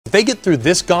If they get through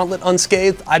this gauntlet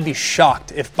unscathed, I'd be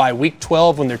shocked if by week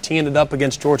 12, when they're teeing it up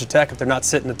against Georgia Tech, if they're not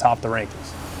sitting atop the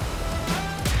rankings.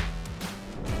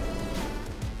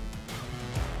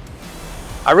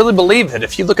 I really believe that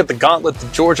if you look at the gauntlet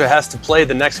that Georgia has to play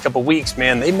the next couple weeks,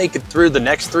 man, they make it through the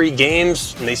next 3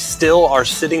 games and they still are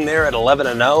sitting there at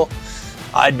 11-0.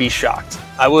 I'd be shocked.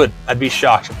 I'd be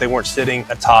shocked if they weren't sitting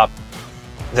atop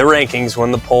the rankings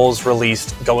when the polls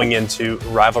released going into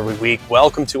rivalry week.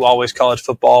 Welcome to Always College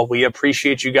Football. We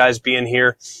appreciate you guys being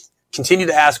here. Continue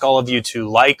to ask all of you to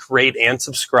like, rate, and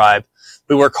subscribe.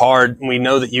 We work hard, and we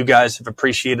know that you guys have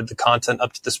appreciated the content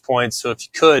up to this point. So if you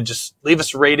could, just leave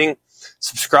us a rating,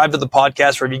 subscribe to the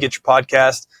podcast wherever you get your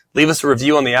podcast, leave us a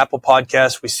review on the Apple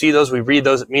Podcast. We see those, we read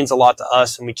those. It means a lot to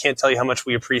us, and we can't tell you how much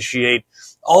we appreciate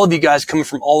all of you guys coming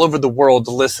from all over the world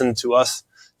to listen to us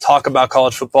talk about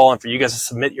college football, and for you guys to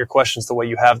submit your questions the way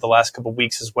you have the last couple of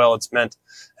weeks as well. It's meant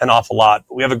an awful lot.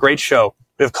 But we have a great show.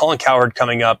 We have Colin Cowherd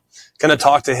coming up. Going to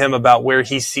talk to him about where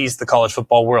he sees the college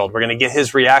football world. We're going to get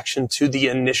his reaction to the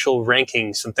initial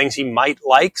rankings, some things he might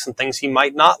like, some things he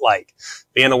might not like.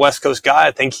 Being a West Coast guy,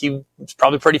 I think he was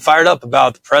probably pretty fired up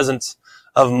about the presence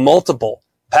of multiple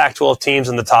Pac-12 teams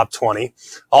in the top 20.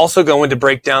 Also going to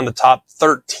break down the top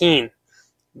 13.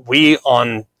 We,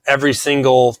 on every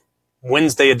single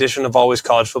Wednesday edition of Always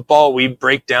College Football, we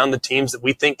break down the teams that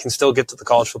we think can still get to the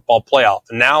college football playoff.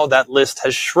 And now that list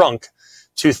has shrunk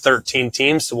to 13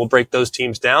 teams, so we'll break those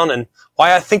teams down and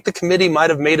why I think the committee might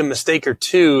have made a mistake or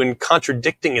two in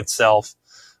contradicting itself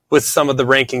with some of the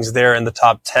rankings there in the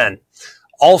top 10.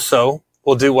 Also,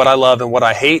 we'll do what I love and what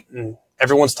I hate, and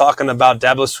everyone's talking about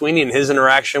Dabo Swinney and his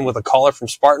interaction with a caller from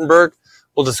Spartanburg.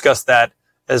 We'll discuss that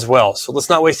as well. So let's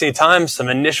not waste any time. Some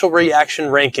initial reaction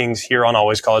rankings here on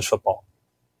Always College Football.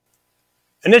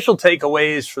 Initial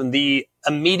takeaways from the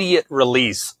immediate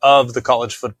release of the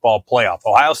college football playoff.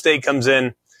 Ohio State comes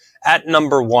in at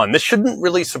number 1. This shouldn't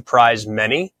really surprise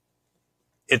many.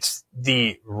 It's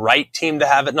the right team to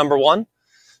have at number 1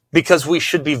 because we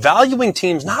should be valuing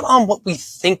teams not on what we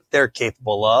think they're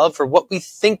capable of or what we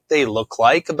think they look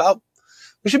like.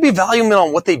 We should be valuing them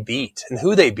on what they beat and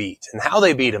who they beat and how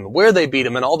they beat them and where they beat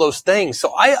them and all those things.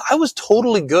 So I was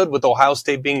totally good with Ohio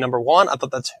State being number 1. I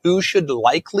thought that's who should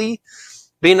likely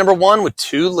be number 1 with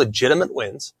 2 legitimate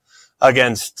wins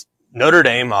against Notre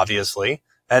Dame, obviously,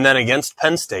 and then against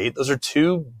Penn State. Those are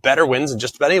 2 better wins than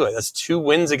just about anybody. That's 2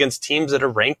 wins against teams that are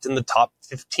ranked in the top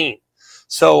 15.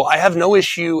 So I have no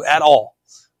issue at all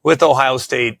with Ohio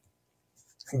State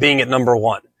being at number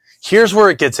 1. Here's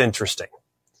where it gets interesting.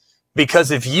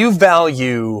 Because if you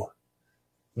value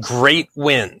great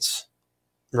wins,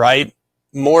 right,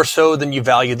 more so than you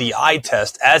value the eye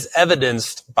test, as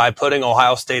evidenced by putting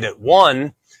Ohio State at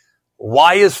 1,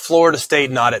 why is Florida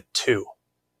State not at 2?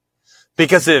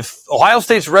 Because if Ohio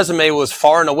State's resume was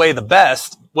far and away the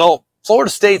best, well,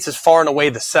 Florida State's is far and away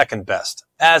the second best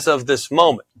as of this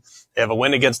moment. They have a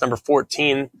win against number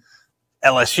 14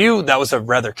 LSU. That was a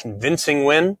rather convincing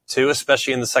win, too,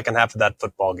 especially in the second half of that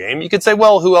football game. You could say,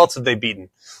 well, who else have they beaten?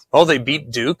 Well, they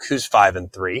beat Duke, who's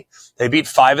 5-3. They beat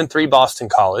 5-3 Boston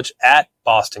College at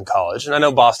Boston College. And I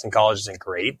know Boston College isn't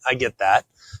great. I get that.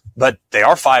 But they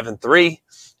are 5-3.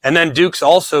 And then Duke's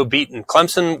also beaten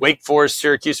Clemson, Wake Forest,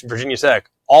 Syracuse, and Virginia Tech.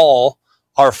 All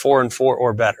are 4-4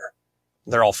 or better.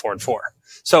 They're all 4-4.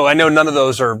 So I know none of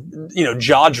those are,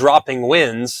 jaw-dropping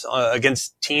wins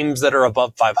against teams that are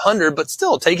above 500, but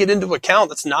still take it into account.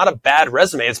 That's not a bad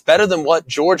resume. It's better than what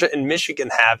Georgia and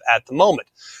Michigan have at the moment.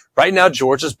 Right now,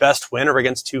 Georgia's best win are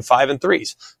against 2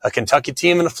 5-3s, a Kentucky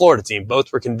team and a Florida team.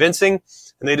 Both were convincing,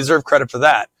 and they deserve credit for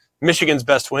that. Michigan's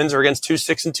best wins are against 2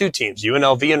 6-2 teams,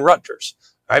 UNLV and Rutgers.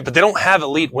 Right? But they don't have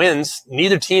elite wins.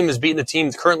 Neither team has beaten a team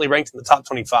that's currently ranked in the top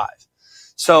 25.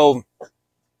 So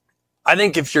I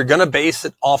think if you're going to base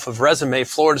it off of resume,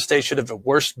 Florida State should have at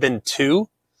worst been 2.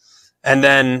 And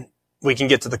then we can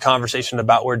get to the conversation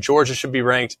about where Georgia should be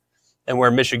ranked and where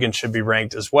Michigan should be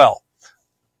ranked as well.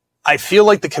 I feel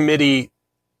like the committee,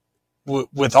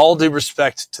 with all due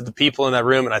respect to the people in that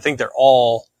room, and I think they're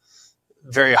all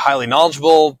very highly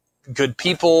knowledgeable, good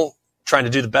people, trying to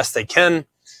do the best they can.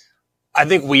 I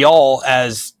think we all,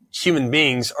 as human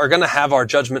beings, are going to have our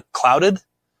judgment clouded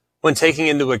when taking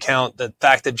into account the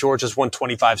fact that Georgia's won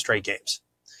 25 straight games.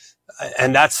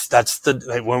 And that's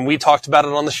when we talked about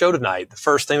it on the show tonight, the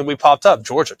first thing that we popped up,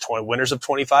 Georgia, 20 winners of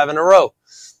 25 in a row.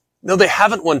 No, they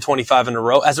haven't won 25 in a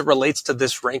row as it relates to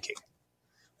this ranking.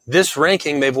 This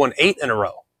ranking, they've won 8 in a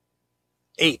row.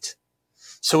 8.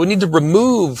 So we need to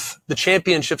remove the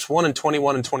championships 1 and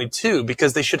 21 and 22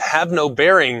 because they should have no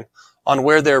bearing on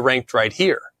where they're ranked right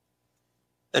here.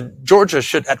 And Georgia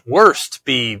should at worst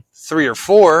be 3 or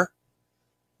 4,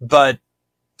 but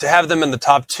to have them in the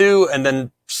top 2 and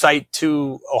then cite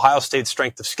to Ohio State's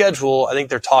strength of schedule, I think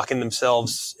they're talking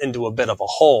themselves into a bit of a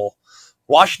hole.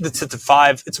 Washington sits at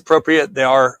 5. It's appropriate. They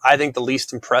are, I think, the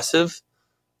least impressive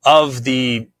of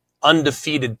the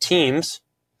undefeated teams.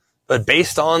 But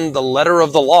based on the letter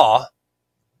of the law,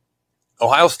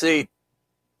 Ohio State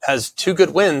has 2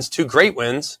 good wins, 2 great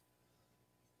wins.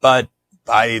 But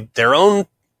by their own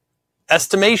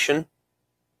estimation,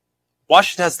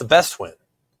 Washington has the best win.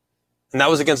 And that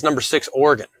was against number 6,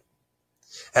 Oregon.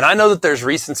 And I know that there's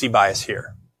recency bias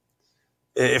here.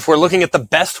 If we're looking at the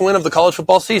best win of the college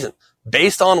football season,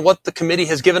 based on what the committee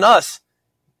has given us,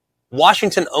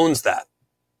 Washington owns that.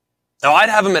 Now, I'd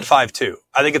have them at 5-2.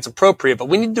 I think it's appropriate, but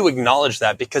we need to acknowledge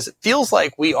that because it feels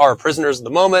like we are prisoners of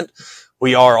the moment.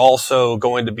 We are also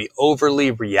going to be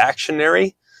overly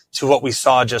reactionary to what we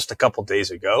saw just a couple days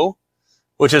ago,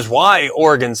 which is why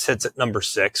Oregon sits at number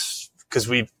 6, because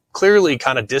we've clearly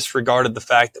kind of disregarded the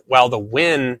fact that while the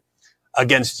win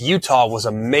against Utah was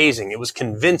amazing, it was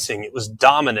convincing, it was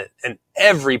dominant in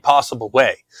every possible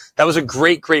way. That was a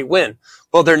great, great win.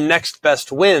 Well, their next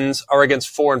best wins are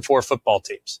against 4-4 football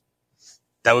teams.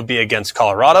 That would be against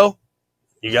Colorado.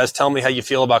 You guys tell me how you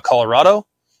feel about Colorado.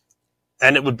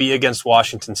 And it would be against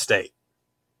Washington State.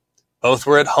 Both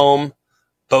were at home.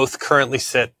 Both currently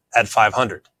sit at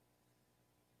 500.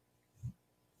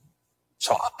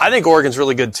 So I think Oregon's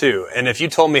really good too. And if you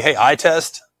told me, hey, eye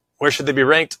test, where should they be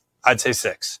ranked? I'd say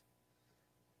 6.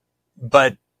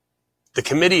 But the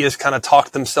committee has kind of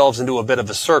talked themselves into a bit of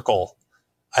a circle,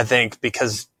 I think,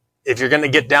 because if you're going to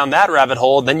get down that rabbit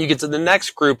hole, then you get to the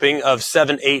next grouping of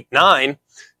 7, 8, 9,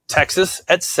 Texas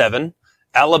at 7,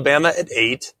 Alabama at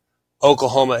 8,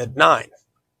 Oklahoma at 9.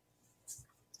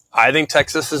 I think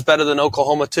Texas is better than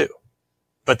Oklahoma too,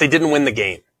 but they didn't win the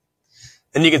game.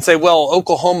 And you can say, well,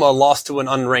 Oklahoma lost to an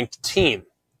unranked team.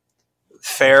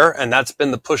 Fair, and that's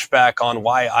been the pushback on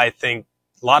why I think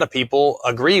a lot of people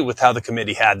agree with how the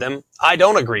committee had them. I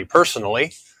don't agree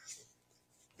personally,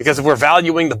 because if we're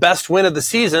valuing the best win of the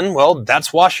season, well,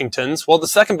 that's Washington's. Well, the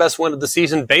second best win of the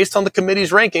season based on the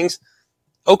committee's rankings,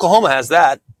 Oklahoma has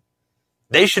that.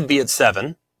 They should be at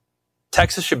 7.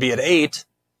 Texas should be at 8.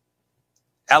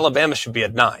 Alabama should be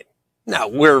at 9. Now,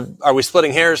 are we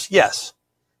splitting hairs? Yes,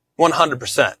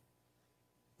 100%.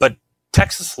 But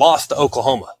Texas lost to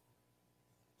Oklahoma.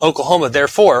 Oklahoma,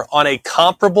 therefore, on a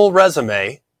comparable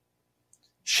resume,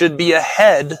 should be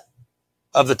ahead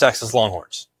of the Texas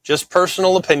Longhorns. Just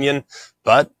personal opinion,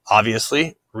 but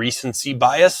obviously recency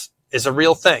bias is a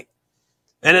real thing.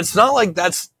 And it's not like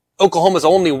that's Oklahoma's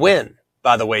only win,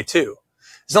 by the way, too.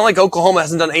 It's not like Oklahoma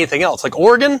hasn't done anything else. Like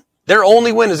Oregon, their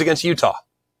only win is against Utah.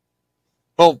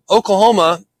 Well,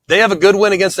 Oklahoma, they have a good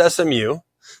win against SMU.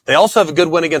 They also have a good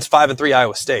win against 5-3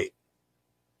 Iowa State.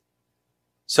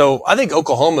 So I think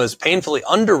Oklahoma is painfully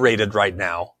underrated right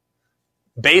now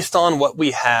based on what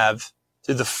we have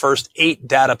through the first 8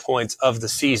 data points of the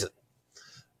season.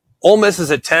 Ole Miss is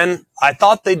at 10. I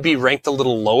thought they'd be ranked a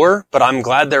little lower, but I'm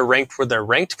glad they're ranked where they're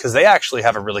ranked because they actually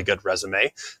have a really good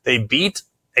resume. They beat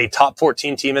a top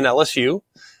 14 team in LSU,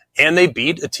 and they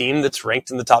beat a team that's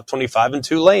ranked in the top 25 in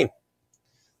Tulane.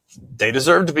 They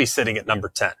deserve to be sitting at number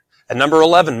 10. At number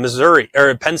 11,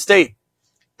 Penn State.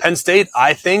 Penn State,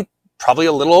 I think, probably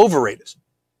a little overrated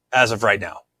as of right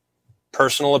now.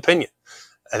 Personal opinion.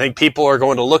 I think people are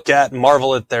going to look at and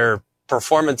marvel at their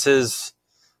performances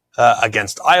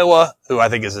against Iowa, who I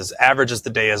think is as average as the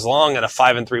day is long, and a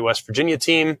 5-3 West Virginia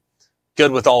team.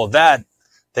 Good with all of that.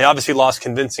 They obviously lost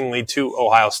convincingly to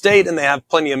Ohio State, and they have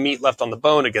plenty of meat left on the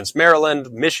bone against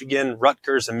Maryland, Michigan,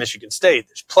 Rutgers, and Michigan State.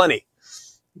 There's plenty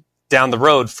down the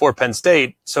road for Penn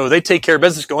State. So they take care of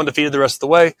business, go undefeated the rest of the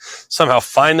way, somehow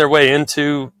find their way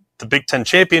into the Big Ten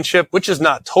championship, which is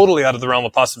not totally out of the realm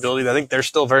of possibility. I think they're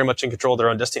still very much in control of their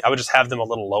own destiny. I would just have them a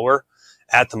little lower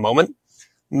at the moment.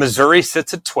 Missouri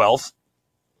sits at 12.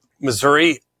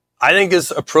 Missouri, I think, is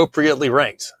appropriately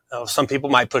ranked. Some people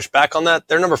might push back on that.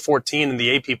 They're number 14 in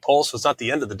the AP poll, so it's not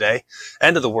the end of the day,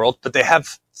 end of the world, but they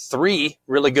have 3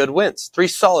 really good wins, 3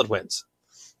 solid wins.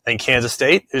 And Kansas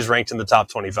State, who's ranked in the top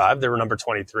 25, they were number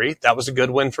 23. That was a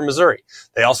good win for Missouri.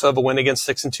 They also have a win against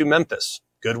 6-2 Memphis.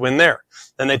 Good win there.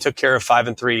 Then they took care of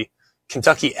 5-3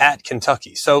 Kentucky at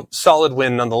Kentucky. So solid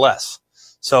win nonetheless.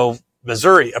 So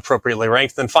Missouri appropriately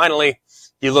ranked. Then finally,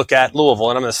 you look at Louisville,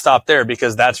 and I'm going to stop there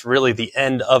because that's really the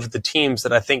end of the teams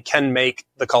that I think can make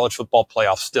the college football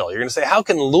playoff still. You're going to say, how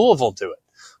can Louisville do it?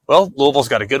 Well, Louisville's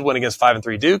got a good win against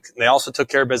 5-3 Duke. And they also took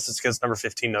care of business against number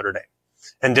 15 Notre Dame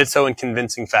and did so in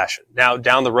convincing fashion. Now,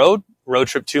 down the road, road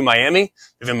trip to Miami.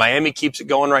 If Miami keeps it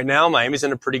going right now, Miami's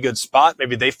in a pretty good spot.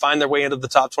 Maybe they find their way into the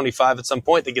top 25 at some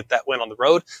point. They get that win on the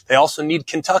road. They also need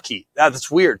Kentucky. That's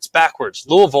weird. It's backwards.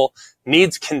 Louisville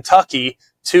needs Kentucky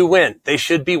to win. They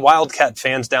should be Wildcat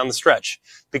fans down the stretch,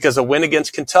 because a win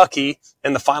against Kentucky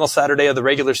in the final Saturday of the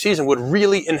regular season would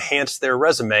really enhance their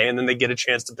resume, and then they get a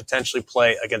chance to potentially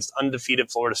play against undefeated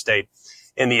Florida State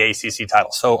in the ACC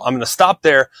title. So I'm going to stop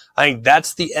there. I think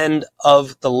that's the end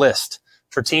of the list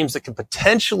for teams that can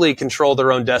potentially control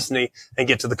their own destiny and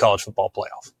get to the college football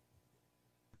playoff.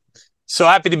 So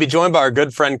happy to be joined by our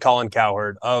good friend Colin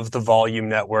Cowherd of the Volume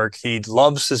Network. He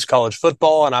loves his college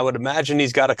football, and I would imagine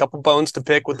he's got a couple bones to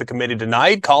pick with the committee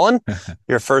tonight. Colin,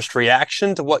 your first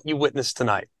reaction to what you witnessed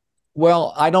tonight?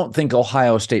 Well, I don't think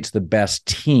Ohio State's the best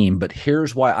team, but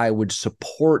here's why I would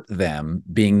support them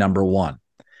being number one.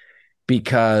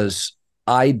 Because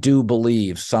I do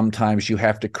believe sometimes you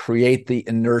have to create the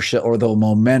inertia or the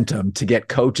momentum to get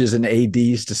coaches and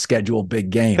ADs to schedule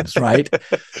big games, right?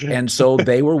 And so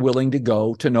they were willing to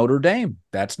go to Notre Dame.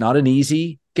 That's not an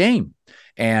easy game.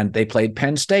 And they played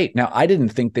Penn State. Now, I didn't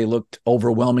think they looked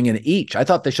overwhelming in each. I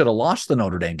thought they should have lost the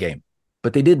Notre Dame game,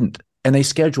 but they didn't, and they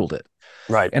scheduled it.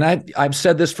 Right. And I've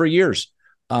said this for years.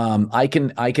 I can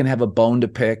have a bone to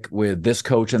pick with this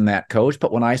coach and that coach,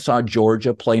 but when I saw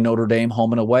Georgia play Notre Dame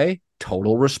home and away,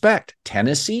 total respect.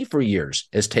 Tennessee for years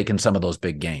has taken some of those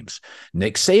big games.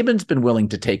 Nick Saban's been willing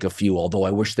to take a few, although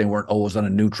I wish they weren't always on a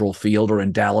neutral field or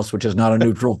in Dallas, which is not a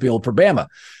neutral field for Bama.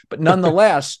 But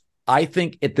nonetheless, I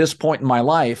think at this point in my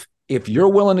life, if you're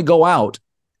willing to go out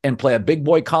and play a big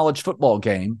boy college football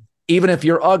game, even if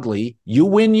you're ugly, you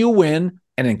win.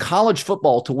 And in college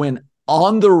football, to win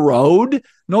on the road,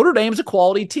 Notre Dame's a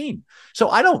quality team. So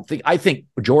I think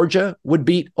Georgia would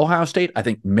beat Ohio State. I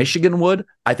think Michigan would.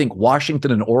 I think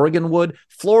Washington and Oregon would.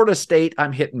 Florida State,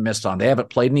 I'm hit and miss on. They haven't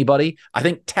played anybody. I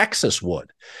think Texas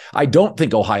would. I don't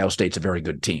think Ohio State's a very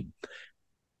good team.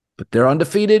 But they're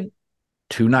undefeated.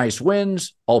 2 nice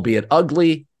wins, albeit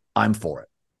ugly. I'm for it.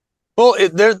 Well,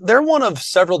 they're one of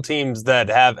several teams that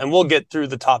have, and we'll get through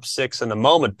the top 6 in a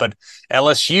moment, but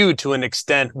LSU, to an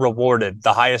extent, rewarded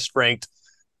the highest ranked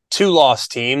 2-loss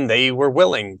team. They were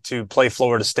willing to play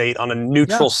Florida State on a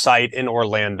neutral site in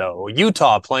Orlando.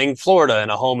 Utah playing Florida in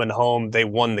a home and home. They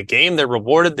won the game. They're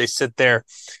rewarded. They sit there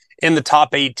in the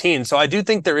top 18. So I do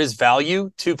think there is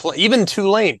value to play. Even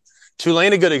Tulane,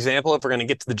 a good example. If we're going to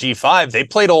get to the G5, they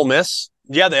played Ole Miss.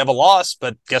 Yeah, they have a loss,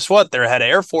 but guess what? They're ahead of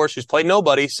Air Force, who's played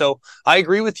nobody. So I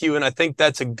agree with you, and I think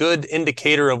that's a good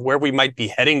indicator of where we might be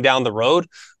heading down the road,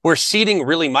 where seeding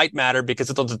really might matter because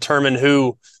it'll determine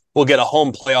who will get a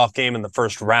home playoff game in the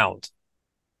first round.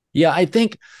 Yeah, I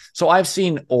think so. I've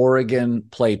seen Oregon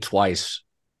play twice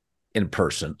in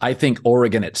person. I think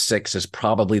Oregon at 6 is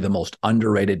probably the most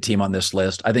underrated team on this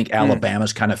list. I think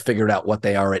Alabama's kind of figured out what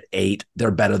they are at 8.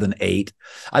 They're better than 8.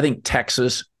 I think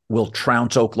Texas will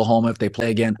trounce Oklahoma if they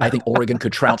play again. I think Oregon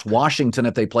could trounce Washington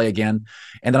if they play again.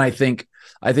 And then I think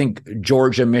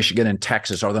Georgia, Michigan, and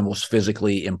Texas are the most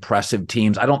physically impressive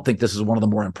teams. I don't think this is one of the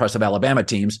more impressive Alabama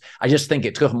teams. I just think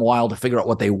it took them a while to figure out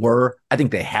what they were. I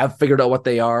think they have figured out what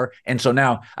they are. And so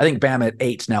now I think Bama at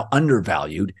 8 is now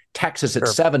undervalued. Texas at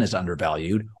 7 is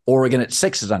undervalued. Oregon at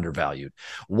 6 is undervalued.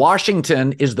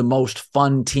 Washington is the most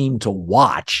fun team to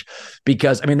watch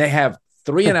because, they have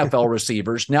 3 NFL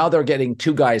receivers. Now they're getting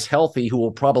 2 guys healthy who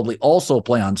will probably also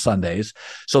play on Sundays.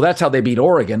 So that's how they beat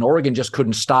Oregon. Oregon just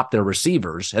couldn't stop their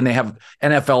receivers, and they have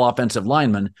NFL offensive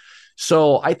linemen.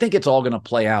 So I think it's all going to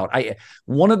play out.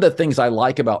 One of the things I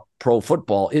like about pro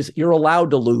football is you're allowed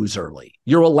to lose early.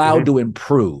 You're allowed to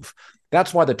improve.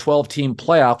 That's why the 12-team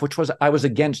playoff, which I was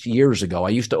against years ago. I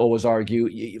used to always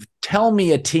argue, tell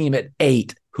me a team at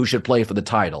 8 who should play for the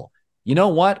title. You know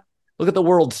what? Look at the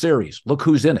World Series. Look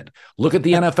who's in it. Look at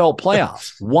the NFL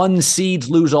playoffs. 1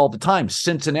 seeds lose all the time.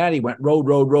 Cincinnati went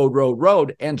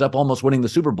road, ends up almost winning the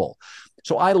Super Bowl.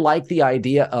 So I like the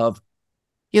idea of,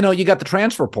 you got the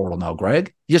transfer portal now,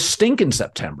 Greg. You stink in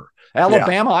September.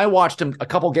 Alabama, I watched them a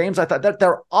couple games. I thought that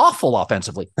they're awful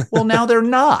offensively. Well, now they're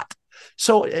not.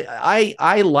 So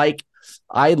I like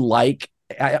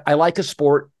a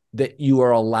sport that you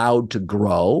are allowed to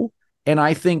grow. And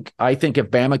I think if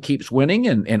Bama keeps winning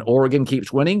and Oregon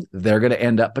keeps winning, they're going to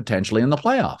end up potentially in the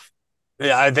playoff.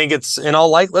 Yeah, I think it's in all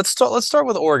let's start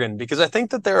with Oregon, because I think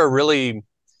that they're a really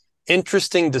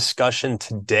interesting discussion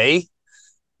today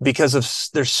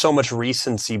because there's so much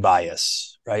recency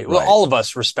bias, right? Well, all of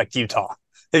us respect Utah.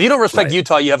 If you don't respect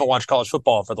Utah, you haven't watched college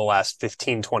football for the last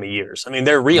 15, 20 years.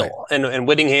 They're real. Right. And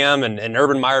Whittingham and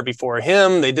Urban Meyer before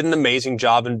him, they did an amazing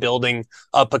job in building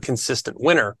up a consistent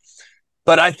winner.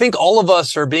 But I think all of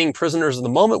us are being prisoners of the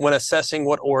moment when assessing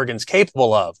what Oregon's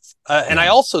capable of. And I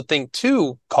also think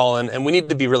too, Colin, and we need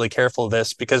to be really careful of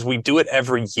this because we do it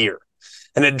every year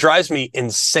and it drives me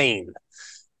insane.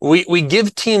 We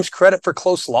give teams credit for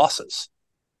close losses.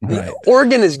 Right.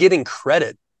 Oregon is getting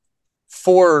credit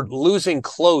for losing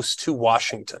close to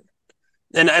Washington.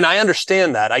 And I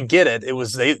understand that. I get it.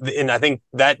 And I think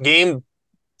that game,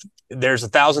 there's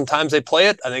 1,000 times they play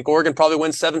it. I think Oregon probably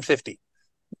wins 750.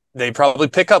 They probably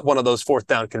pick up one of those fourth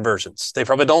down conversions. They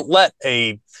probably don't let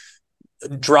a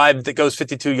drive that goes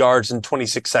 52 yards in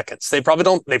 26 seconds. They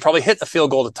probably hit a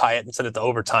field goal to tie it and send it to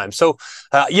overtime. So,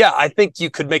 I think you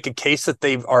could make a case that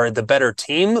they are the better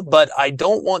team, but I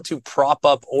don't want to prop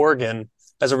up Oregon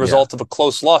as a result of a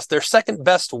close loss. Their second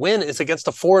best win is against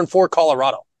a 4-4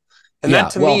 Colorado. And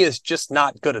that to me is just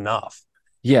not good enough.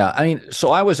 Yeah. I mean,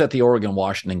 so I was at the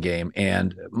Oregon-Washington game,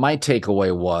 and my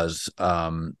takeaway was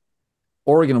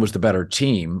Oregon was the better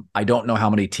team. I don't know how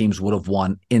many teams would have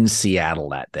won in Seattle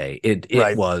that day.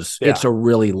 It's a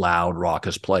really loud,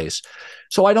 raucous place.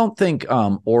 So I don't think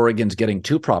Oregon's getting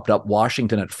too propped up.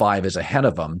 Washington at 5 is ahead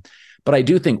of them. But I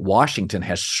do think Washington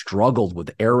has struggled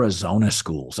with Arizona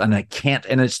schools, and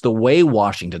it's the way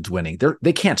Washington's winning.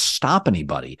 They can't stop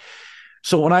anybody.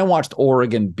 So when I watched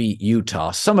Oregon beat Utah,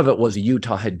 some of it was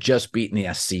Utah had just beaten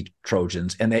the SC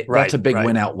Trojans, and that's a big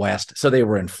win out west. So they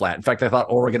were in flat. In fact, I thought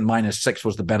Oregon -6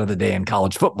 was the bet of the day in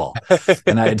college football,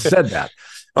 and I had said that.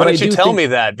 Why didn't you tell me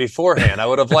that beforehand? I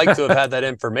would have liked to have had that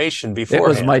information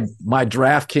beforehand. It was my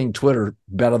DraftKings Twitter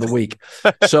bet of the week.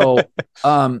 So,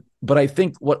 but I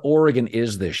think what Oregon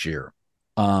is this year,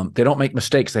 they don't make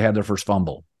mistakes. They had their first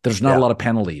fumble. There's not a lot of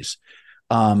penalties.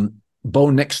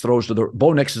 Bo Nix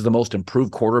is the most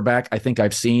improved quarterback I think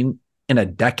I've seen in a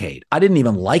decade. I didn't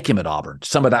even like him at Auburn.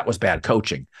 Some of that was bad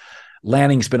coaching.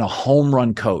 Lanning's been a home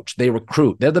run coach. They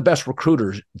recruit. They're the best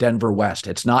recruiters, Denver West.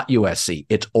 It's not USC.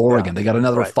 It's Oregon. They got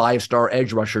another 5-star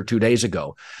edge rusher 2 days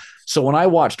ago. So when I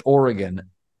watched Oregon,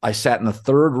 I sat in the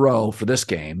third row for this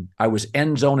game. I was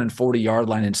end zone and 40-yard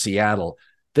line in Seattle.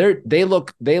 They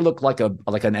look like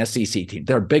an SEC team.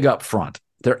 They're big up front.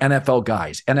 They're NFL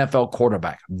guys, NFL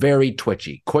quarterback, very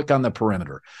twitchy, quick on the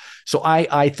perimeter. So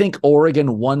I think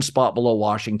Oregon 1 spot below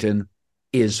Washington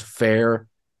is fair,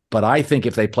 but I think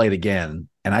if they played again,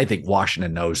 and I think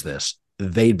Washington knows this,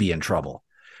 they'd be in trouble.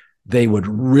 They would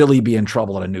really be in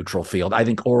trouble at a neutral field. I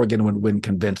think Oregon would win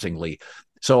convincingly.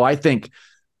 So I think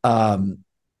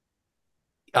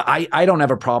I don't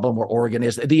have a problem where Oregon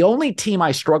is. The only team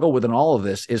I struggle with in all of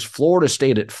this is Florida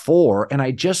State at 4, and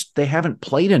they haven't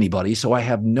played anybody, so I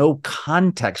have no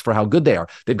context for how good they are.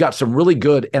 They've got some really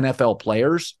good NFL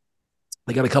players.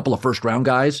 They got a couple of first-round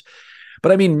guys.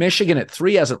 But, I mean, Michigan at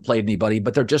 3 hasn't played anybody,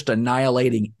 but they're just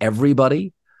annihilating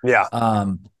everybody. Yeah. I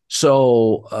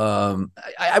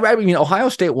mean, Ohio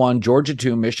State 1, Georgia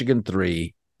 2, Michigan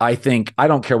 3. I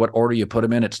don't care what order you put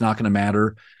them in. It's not going to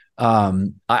matter.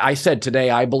 I said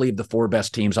today, I believe the 4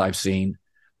 best teams I've seen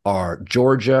are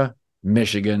Georgia,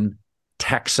 Michigan,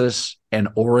 Texas, and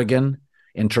Oregon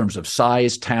in terms of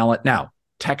size, talent. Now,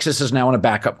 Texas is now on a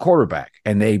backup quarterback,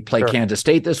 and they play Kansas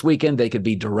State this weekend. They could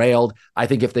be derailed. I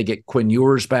think if they get Quinn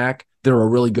Ewers back, they're a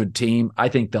really good team. I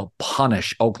think they'll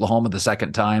punish Oklahoma the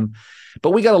second time.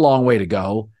 But we got a long way to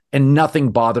go, and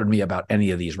nothing bothered me about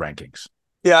any of these rankings.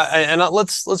 Yeah, and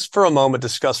let's for a moment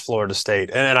discuss Florida State.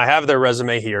 And I have their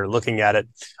resume here looking at it.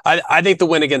 I think the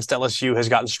win against LSU has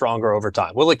gotten stronger over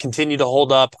time. Will it continue to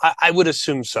hold up? I would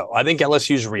assume so. I think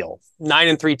LSU's real.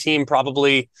 9-3 team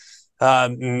probably.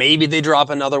 Maybe they drop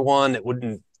another one. It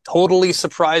wouldn't totally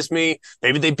surprise me.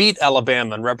 Maybe they beat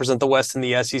Alabama and represent the West in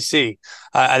the SEC.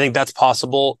 I think that's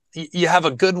possible. You have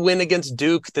a good win against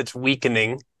Duke that's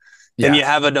weakening. And you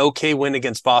have an okay win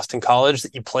against Boston College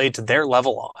that you played to their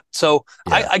level on. So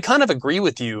I kind of agree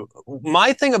with you.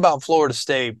 My thing about Florida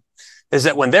State is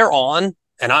that when they're on,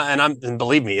 and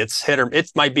believe me, it's hit or it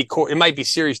might be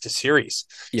series to series.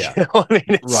 Yeah, you know what I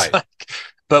mean? It's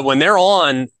but when they're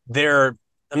on,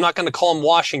 I'm not going to call them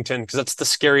Washington because that's the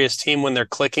scariest team when they're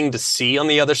clicking to see on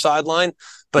the other sideline.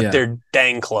 But they're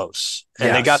dang close.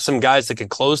 And they got some guys that can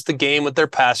close the game with their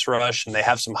pass rush, and they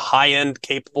have some high-end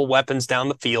capable weapons down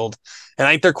the field. And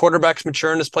I think their quarterback's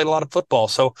mature and has played a lot of football.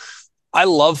 So I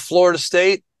love Florida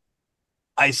State.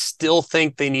 I still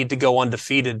think they need to go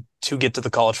undefeated to get to the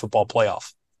college football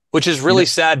playoff, which is really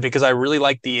sad because I really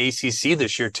like the ACC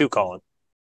this year too, Colin.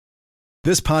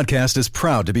 This podcast is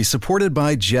proud to be supported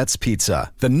by Jets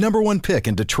Pizza, the #1 pick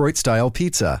in Detroit-style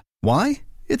pizza. Why?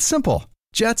 It's simple.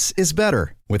 Jets is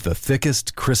better. With the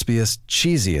thickest, crispiest,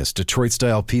 cheesiest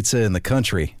Detroit-style pizza in the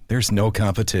country, there's no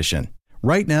competition.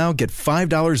 Right now, get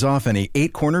 $5 off any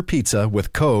 8-corner pizza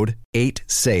with code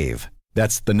 8SAVE.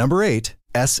 That's the number 8,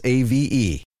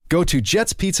 SAVE. Go to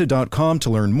jetspizza.com to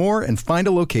learn more and find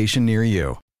a location near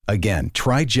you. Again,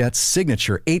 try Jet's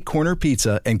signature 8-corner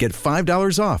pizza and get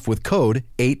 $5 off with code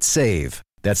 8SAVE.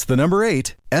 That's the number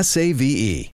 8,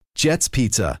 SAVE. Jet's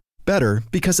Pizza. Better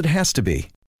because it has to be.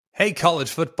 Hey, college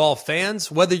football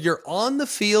fans, whether you're on the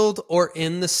field or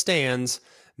in the stands,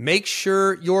 make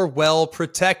sure you're well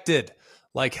protected,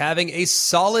 like having a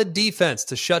solid defense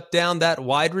to shut down that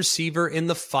wide receiver in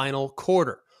the final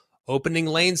quarter, opening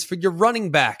lanes for your running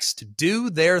backs to do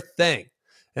their thing,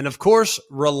 and of course,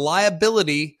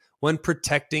 reliability when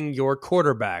protecting your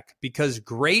quarterback, because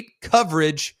great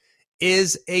coverage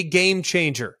is a game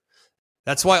changer.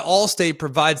 That's why Allstate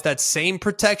provides that same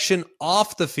protection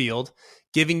off the field,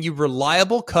 giving you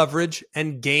reliable coverage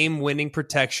and game-winning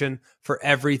protection for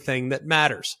everything that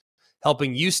matters,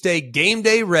 helping you stay game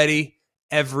day ready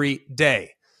every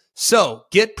day. So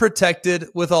get protected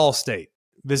with Allstate.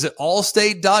 Visit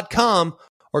allstate.com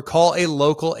or call a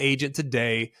local agent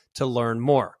today to learn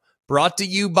more. Brought to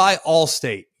you by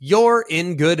Allstate. You're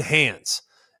in good hands.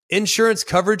 Insurance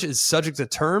coverage is subject to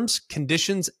terms,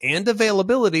 conditions, and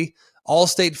availability.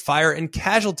 Allstate Fire and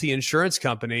Casualty Insurance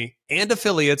Company and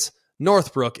affiliates,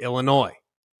 Northbrook, Illinois.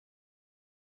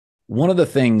 One of the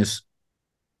things,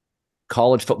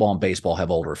 college football and baseball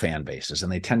have older fan bases,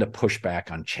 and they tend to push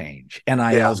back on change.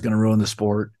 NIL is going to ruin the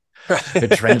sport.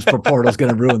 The transfer portal is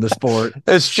going to ruin the sport.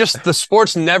 It's just the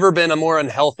sport's never been a more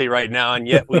unhealthy right now, and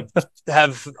yet we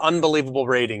have unbelievable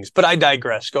ratings. But I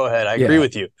digress. Go ahead. I agree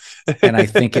with you. And I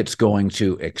think it's going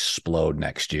to explode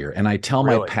next year. And I tell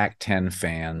my Really? Pac-10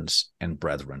 fans and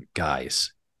brethren,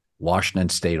 guys, Washington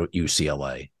State or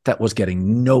UCLA, that was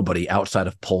getting nobody outside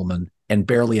of Pullman and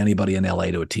barely anybody in LA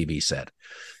to a TV set.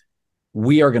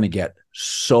 We are going to get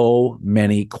so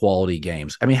many quality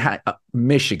games. I mean,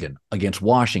 Michigan against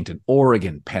Washington,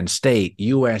 Oregon, Penn State,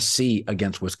 USC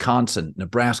against Wisconsin,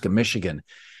 Nebraska, Michigan.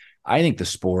 I think the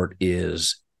sport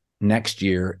is next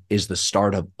year is the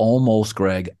start of almost,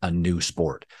 Greg, a new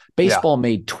sport. Baseball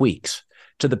made tweaks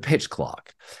to the pitch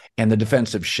clock and the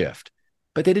defensive shift,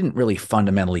 but they didn't really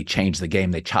fundamentally change the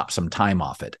game. They chopped some time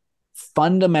off it.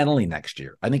 Fundamentally next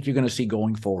year, I think you're going to see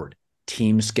going forward,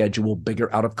 teams schedule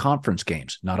bigger out-of-conference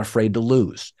games, not afraid to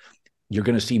lose. You're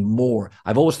going to see more.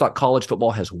 I've always thought college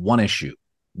football has one issue,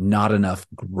 not enough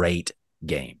great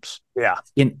games. Yeah.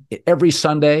 In every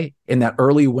Sunday, in that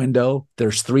early window,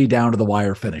 there's 3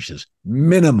 down-to-the-wire finishes,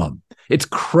 minimum. It's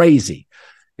crazy.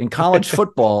 In college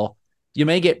football, you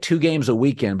may get 2 games a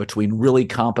weekend between really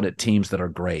competent teams that are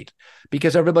great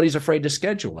because everybody's afraid to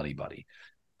schedule anybody.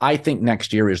 I think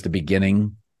next year is the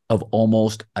beginning of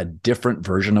almost a different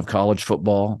version of college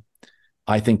football.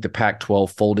 I think the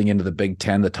Pac-12 folding into the Big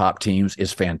Ten, the top teams,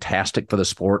 is fantastic for the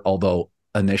sport, although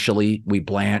initially we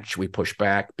blanch, we push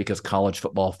back because college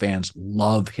football fans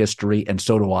love history, and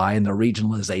so do I, and the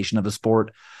regionalization of the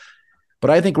sport.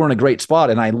 But I think we're in a great spot,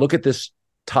 and I look at this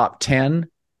top 10.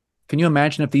 Can you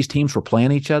imagine if these teams were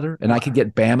playing each other and I could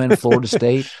get Bama and Florida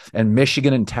State and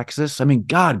Michigan and Texas? I mean,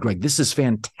 God, Greg, this is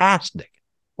fantastic.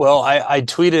 Well, I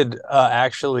tweeted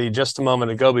actually just a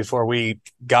moment ago before we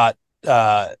got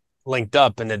linked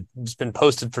up, and it's been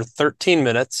posted for 13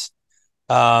 minutes,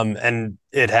 and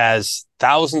it has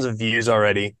thousands of views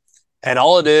already. And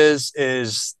all it is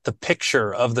the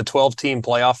picture of the 12-team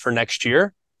playoff for next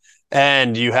year.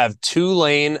 And you have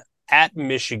Tulane at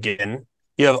Michigan.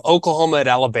 You have Oklahoma at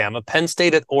Alabama, Penn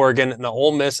State at Oregon, and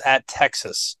Ole Miss at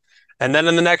Texas. And then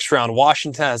in the next round,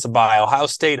 Washington has a bye. Ohio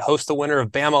State hosts the winner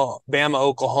of Bama,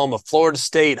 Oklahoma. Florida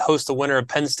State hosts the winner of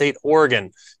Penn State,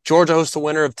 Oregon. Georgia hosts the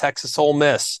winner of Texas, Ole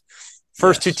Miss.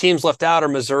 First 2 teams left out are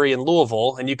Missouri and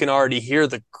Louisville, and you can already hear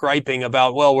the griping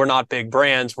about, well, we're not big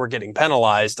brands, we're getting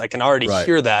penalized. I can already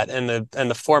hear that, and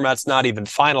the format's not even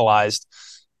finalized.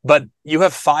 But you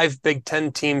have 5 Big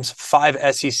Ten teams,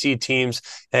 5 SEC teams,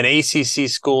 an ACC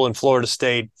school in Florida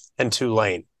State, and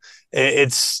Tulane.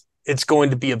 It's going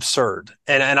to be absurd.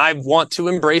 And I want to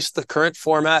embrace the current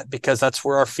format because that's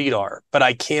where our feet are. But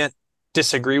I can't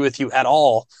disagree with you at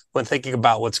all when thinking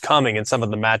about what's coming and some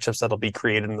of the matchups that'll be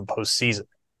created in the postseason.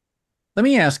 Let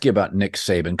me ask you about Nick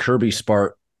Saban.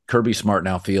 Kirby Smart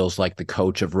now feels like the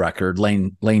coach of record.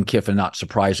 Lane Kiffin, not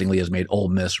surprisingly, has made Ole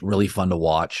Miss really fun to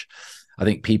watch. I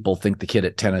think people think the kid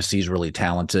at Tennessee is really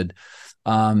talented.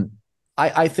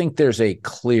 I think there's a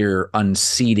clear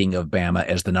unseating of Bama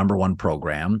as the number 1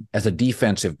 program. As a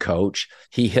defensive coach,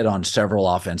 he hit on several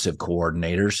offensive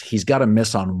coordinators. He's got to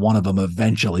miss on one of them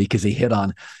eventually because he hit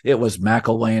on, it was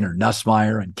McElroy or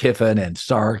Nussmeier and Kiffin and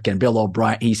Sark and Bill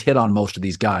O'Brien. He's hit on most of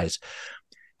these guys.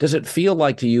 Does it feel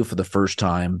like to you for the first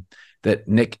time that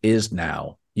Nick is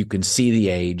now, you can see the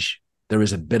age, there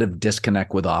is a bit of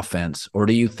disconnect with offense, or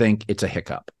do you think it's a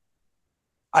hiccup?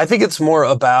 I think it's more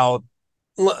about,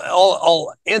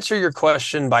 I'll answer your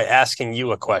question by asking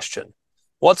you a question.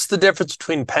 What's the difference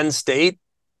between Penn State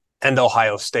and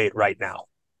Ohio State right now?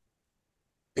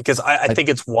 Because I think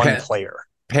it's one player.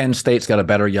 Penn State's got a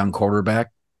better young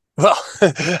quarterback. Well,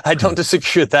 I don't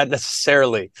disagree with that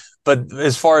necessarily. But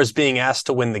as far as being asked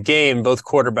to win the game, both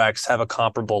quarterbacks have a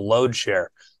comparable load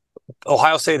share.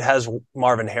 Ohio State has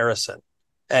Marvin Harrison,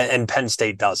 and Penn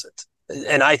State doesn't.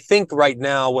 And I think right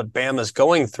now what Bama's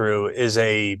going through is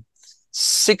a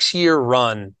 6-year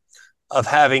run of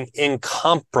having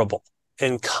incomparable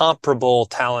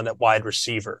talent at wide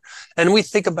receiver. And we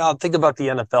think about the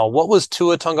NFL. What was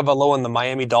Tua Tagovailoa and the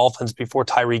Miami Dolphins before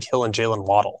Tyreek Hill and Jalen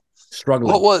Waddle?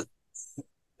 Struggling. What was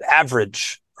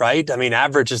average, right? I mean,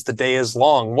 average is the day is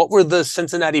long. What were the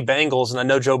Cincinnati Bengals? And I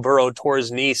know Joe Burrow tore his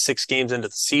knee 6 games into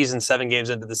the season, 7 games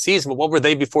into the season, but what were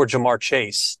they before Jamar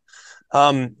Chase?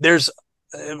 There's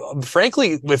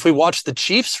frankly, if we watch the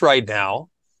Chiefs right now,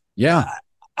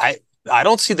 I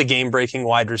don't see the game-breaking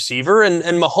wide receiver. And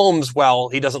Mahomes, while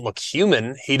he doesn't look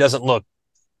human, he doesn't look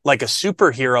like a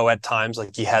superhero at times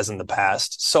like he has in the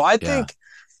past. So I think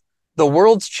the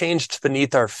world's changed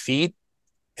beneath our feet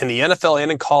in the NFL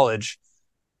and in college,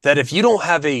 that if you don't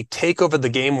have a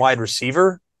take-over-the-game wide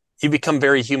receiver, you become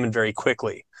very human very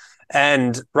quickly.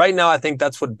 And right now, I think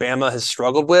that's what Bama has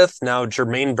struggled with. Now,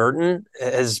 Jermaine Burton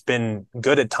has been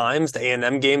good at times. The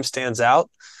A&M game stands out.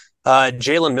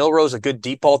 Jalen Milroe is a good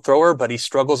deep ball thrower, but he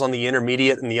struggles on the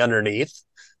intermediate and the underneath.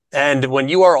 And when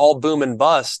you are all boom and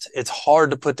bust, it's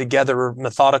hard to put together a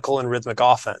methodical and rhythmic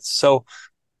offense. So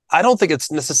I don't think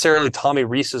it's necessarily Tommy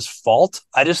Rees's fault.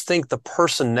 I just think the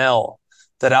personnel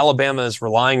that Alabama is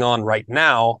relying on right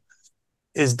now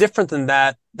is different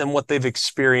than what they've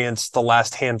experienced the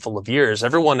last handful of years.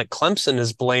 Everyone at Clemson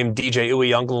has blamed DJ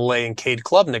Uiagalelei and Cade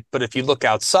Klubnik, but if you look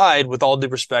outside, with all due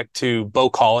respect to Bo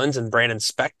Collins and Brandon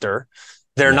Spector,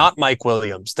 they're not Mike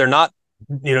Williams. They're not,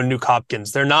 Nuke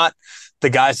Hopkins. They're not the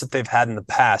guys that they've had in the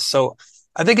past. So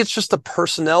I think it's just the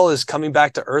personnel is coming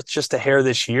back to earth just a hair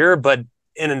this year, but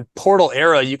in a portal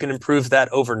era, you can improve that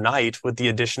overnight with the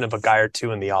addition of a guy or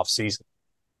two in the offseason.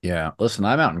 Yeah. Listen,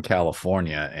 I'm out in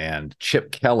California, and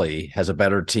Chip Kelly has a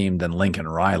better team than Lincoln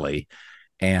Riley.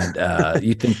 And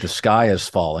you think the sky is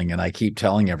falling. And I keep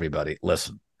telling everybody,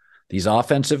 listen, these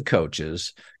offensive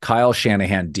coaches, Kyle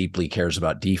Shanahan deeply cares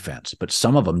about defense, but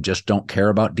some of them just don't care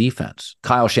about defense.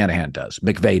 Kyle Shanahan does.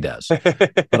 McVay does.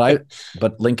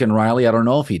 But Lincoln Riley, I don't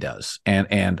know if he does.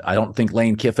 And I don't think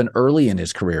Lane Kiffin early in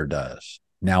his career does.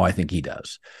 Now I think he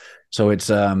does. So it's,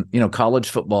 college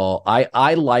football.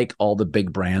 I like all the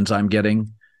big brands I'm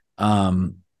getting.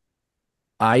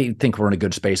 I think we're in a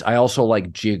good space. I also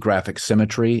like geographic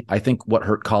symmetry. I think what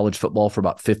hurt college football for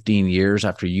about 15 years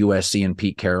after USC and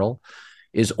Pete Carroll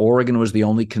is Oregon was the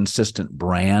only consistent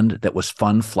brand that was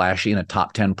fun, flashy, in a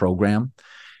top 10 program.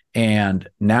 And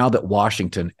now that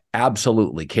Washington,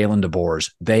 absolutely, Kalen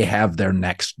DeBoers, they have their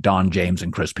next Don James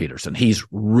and Chris Peterson. He's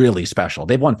really special.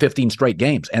 They've won 15 straight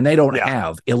games, and they don't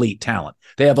have elite talent.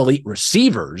 They have elite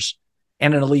receivers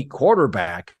and an elite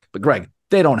quarterback. But, Greg,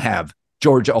 they don't have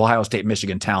Georgia, Ohio State,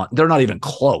 Michigan talent. They're not even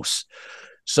close.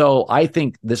 So I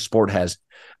think this sport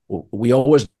we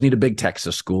always need a big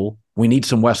Texas school. We need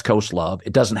some West Coast love.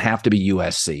 It doesn't have to be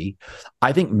USC.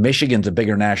 I think Michigan's a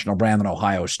bigger national brand than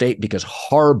Ohio State because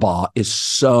Harbaugh is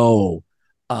so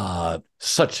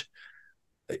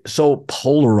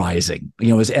polarizing.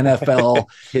 His NFL,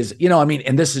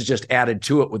 and this is just added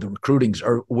to it with the recruitings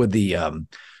or with the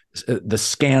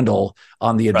scandal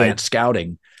on the advanced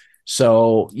scouting.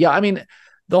 So, the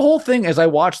whole thing, as I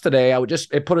watched today,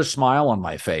 it put a smile on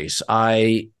my face.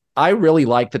 I really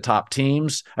like the top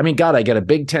teams. I get a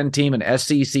Big Ten team, an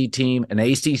SEC team, an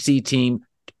ACC team,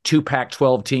 2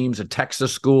 Pac-12 teams, a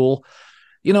Texas school.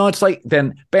 It's like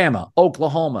then Bama,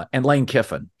 Oklahoma, and Lane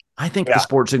Kiffin. I think the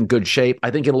sport's in good shape.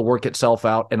 I think it'll work itself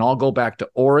out. And I'll go back to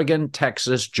Oregon,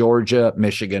 Texas, Georgia,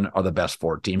 Michigan are the best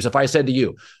 4 teams. If I said to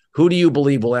you, who do you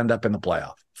believe will end up in the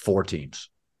playoff? 4 teams.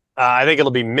 I think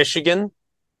it'll be Michigan,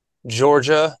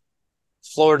 Georgia,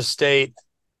 Florida State,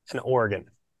 and Oregon.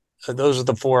 So those are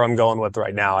the 4 I'm going with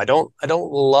right now. I don't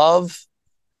love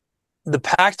the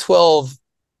Pac-12.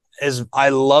 I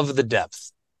love the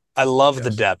depth. I love the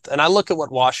depth. And I look at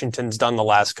what Washington's done the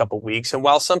last couple of weeks. And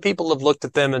while some people have looked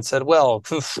at them and said, well,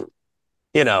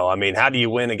 how do you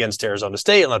win against Arizona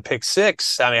State on a pick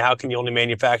 6? How can you only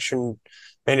manufacture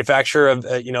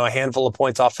a handful of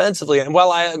points offensively? And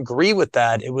while I agree with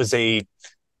that, it was a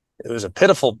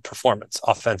pitiful performance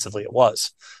offensively. It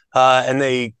was. And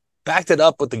they backed it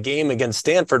up with the game against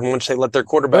Stanford in which they let their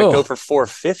quarterback go for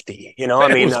 450. You know,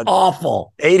 it was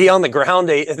awful. 80 on the ground,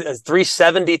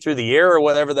 370 through the air, or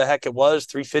whatever the heck it was,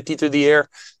 350 through the air.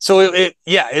 So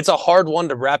it's a hard one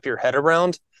to wrap your head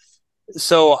around.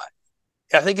 So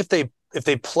I think if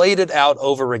they played it out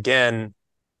over again,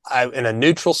 in a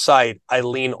neutral site, I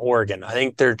lean Oregon. I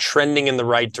think they're trending in the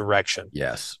right direction.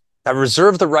 Yes. I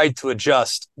reserve the right to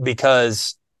adjust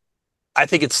because I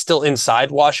think it's still inside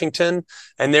Washington,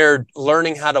 and they're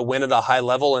learning how to win at a high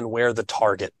level and where the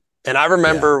target. And I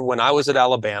remember when I was at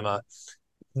Alabama,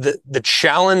 the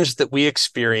challenge that we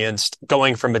experienced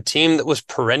going from a team that was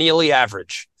perennially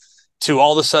average to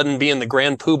all of a sudden being the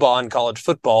grand poobah in college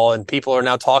football, and people are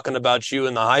now talking about you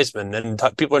in the Heisman,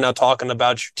 and people are now talking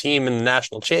about your team in the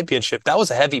national championship. That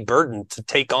was a heavy burden to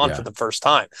take on for the first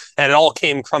time. And it all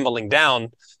came crumbling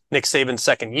down Nick Saban's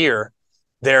second year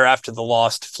there after the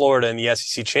loss to Florida in the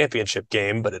SEC championship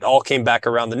game. But it all came back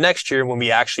around the next year when we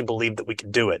actually believed that we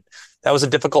could do it. That was a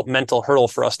difficult mental hurdle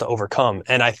for us to overcome.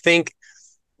 And I think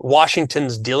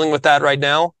Washington's dealing with that right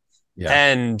now. Yeah.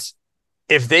 And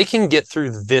if they can get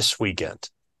through this weekend,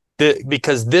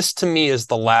 because this to me is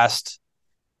the last,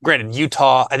 granted,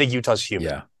 Utah, I think Utah's human.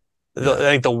 Yeah. I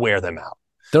think they'll wear them out.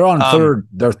 They're on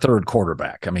their third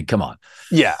quarterback. I mean, come on.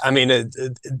 Yeah. I mean,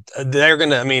 they're going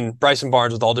to, Bryson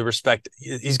Barnes, with all due respect,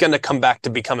 he's going to come back to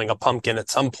becoming a pumpkin at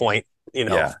some point,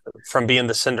 from being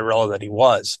the Cinderella that he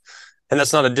was. And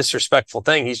that's not a disrespectful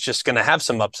thing. He's just going to have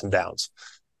some ups and downs.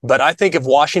 But I think if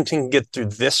Washington can get through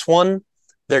this one,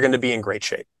 they're going to be in great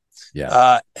shape.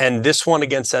 Yeah. And this one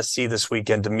against SC this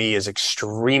weekend to me is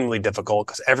extremely difficult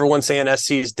because everyone's saying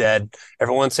SC is dead.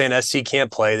 Everyone's saying SC can't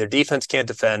play. Their defense can't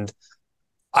defend.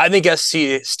 I think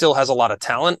SC still has a lot of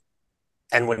talent.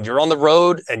 And when you're on the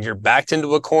road and you're backed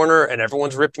into a corner and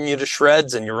everyone's ripping you to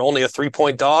shreds and you're only a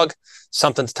 3-point dog,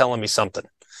 something's telling me something.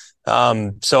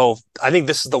 So I think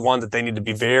this is the one that they need to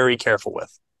be very careful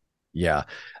with. Yeah.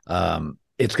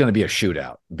 It's going to be a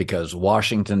shootout because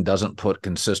Washington doesn't put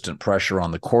consistent pressure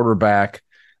on the quarterback.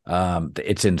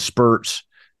 It's in spurts,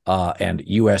 and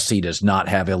USC does not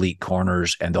have elite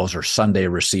corners, and those are Sunday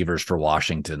receivers for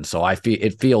Washington. So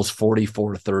it feels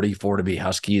 44-34 to be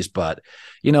Huskies, but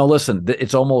listen,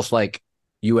 it's almost like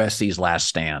USC's last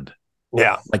stand.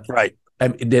 Yeah, right. I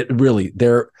mean,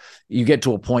 you get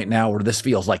to a point now where this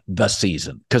feels like the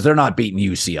season because they're not beating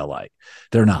UCLA.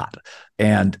 They're not.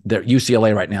 And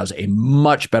UCLA right now is a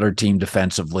much better team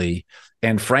defensively.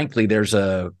 And frankly, there's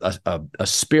a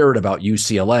spirit about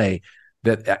UCLA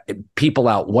that people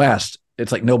out west,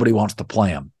 it's like nobody wants to play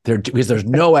them. Because there's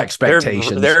no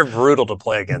expectations. They're brutal to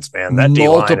play against, man. That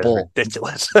D-line is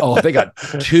ridiculous. They got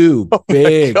two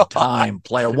big-time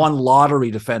players, one lottery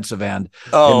defensive end.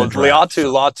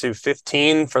 Latu,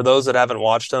 15, for those that haven't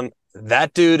watched him,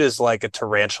 that dude is like a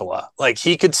tarantula. Like,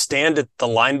 he could stand at the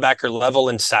linebacker level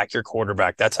and sack your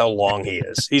quarterback. That's how long he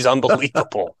is. He's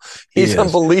unbelievable. He's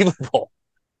unbelievable.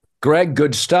 Greg,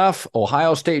 good stuff.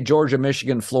 Ohio State, Georgia,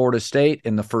 Michigan, Florida State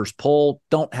in the first poll.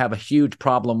 Don't have a huge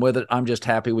problem with it. I'm just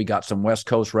happy we got some West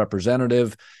Coast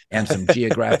representative and some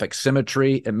geographic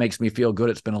symmetry. It makes me feel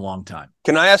good. It's been a long time.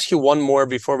 Can I ask you one more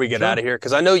before we get out of here?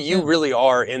 Because I know you really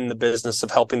are in the business of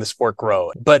helping the sport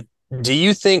grow. But do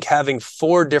you think having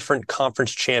 4 different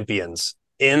conference champions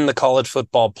in the college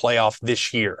football playoff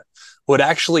this year would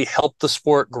actually help the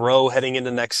sport grow heading into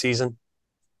next season?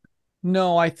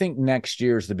 No, I think next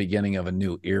year is the beginning of a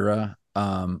new era.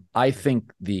 I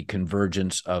think the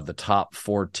convergence of the top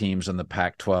 4 teams in the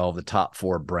Pac-12, the top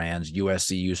 4 brands,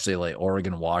 USC, UCLA,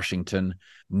 Oregon, Washington,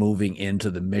 moving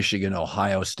into the Michigan,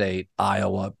 Ohio State,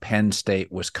 Iowa, Penn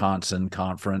State, Wisconsin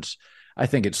conference. I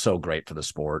think it's so great for the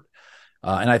sport.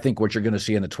 And I think what you're going to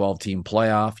see in the 12-team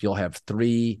playoff, you'll have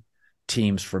 3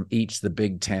 teams from each the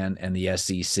Big Ten and the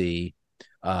SEC.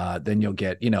 Then you'll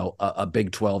get, a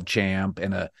Big 12 champ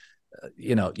and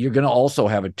you're going to also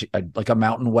have a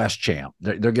Mountain West champ.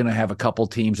 They're going to have a couple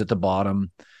teams at the bottom.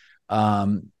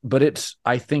 But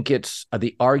I think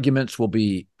the arguments will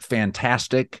be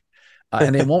fantastic.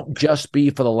 And they won't just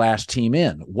be for the last team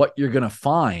in. What you're going to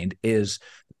find is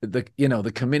the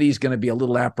committee's going to be a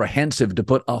little apprehensive to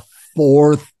put a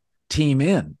 4th team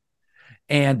in.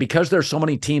 And because there's so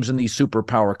many teams in these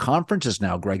superpower conferences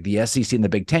now, Greg, the SEC and the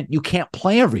Big Ten, you can't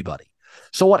play everybody.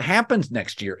 So what happens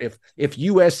next year if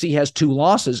USC has 2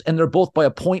 losses and they're both by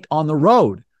a point on the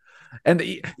road, and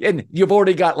you've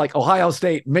already got like Ohio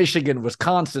State, Michigan,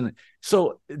 Wisconsin.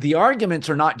 So the arguments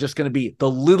are not just going to be the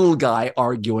little guy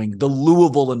arguing the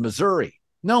Louisville and Missouri.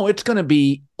 No, it's going to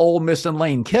be Ole Miss and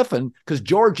Lane Kiffin because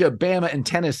Georgia, Bama, and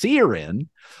Tennessee are in,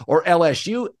 or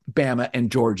LSU, Bama,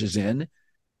 and Georgia's in.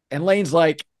 And Lane's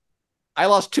like, I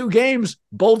lost 2 games,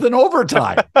 both in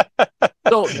overtime.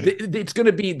 So it's going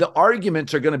to be, the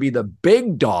arguments are going to be the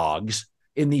big dogs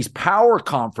in these power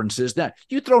conferences. Now,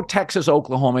 you throw Texas,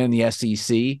 Oklahoma in the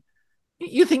SEC.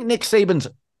 You think Nick Saban's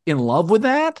in love with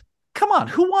that? Come on,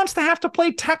 who wants to have to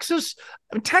play Texas?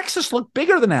 I mean, Texas looked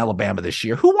bigger than Alabama this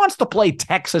year. Who wants to play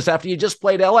Texas after you just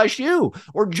played LSU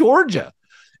or Georgia?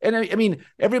 And I mean,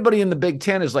 everybody in the Big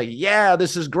Ten is like, yeah,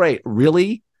 this is great.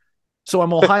 Really? So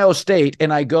I'm Ohio State,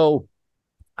 and I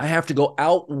have to go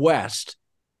out west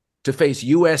to face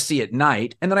USC at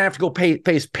night, and then I have to go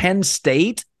face Penn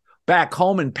State back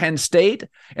home in Penn State,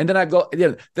 and then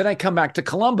I come back to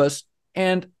Columbus,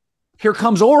 and here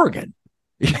comes Oregon,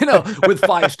 with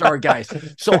 5-star guys.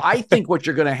 So I think what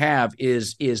you're going to have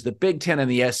is the Big Ten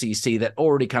and the SEC that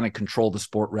already kind of control the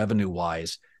sport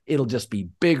revenue-wise. It'll just be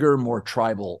bigger, more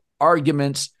tribal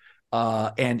arguments.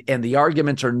 And the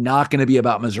arguments are not going to be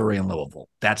about Missouri and Louisville.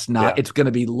 That's not. It's going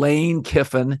to be Lane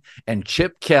Kiffin and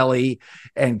Chip Kelly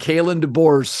and Kalen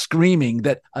DeBoer screaming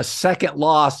that a second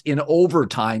loss in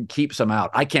overtime keeps them out.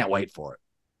 I can't wait for it.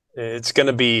 It's going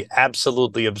to be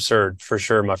absolutely absurd for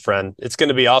sure, my friend. It's going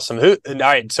to be awesome. All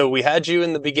right, so we had you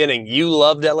in the beginning. You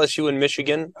loved LSU and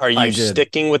Michigan. Are you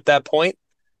sticking with that point?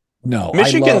 No,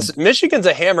 Michigan's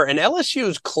a hammer, and LSU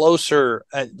is closer.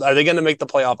 Are they going to make the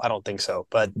playoff? I don't think so.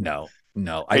 But no.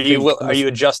 Are you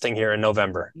adjusting here in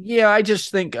November? Yeah, I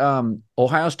just think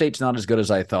Ohio State's not as good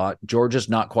as I thought. Georgia's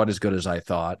not quite as good as I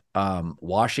thought.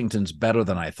 Washington's better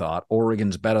than I thought.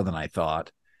 Oregon's better than I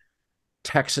thought.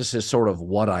 Texas is sort of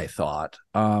what I thought.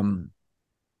 I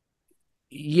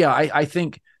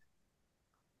think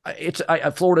it's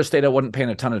Florida State. I wasn't paying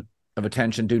a ton of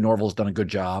attention. Norville's done a good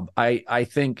job. I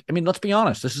think, let's be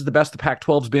honest. This is the best the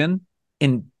Pac-12's been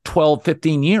in 12,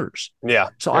 15 years. Yeah.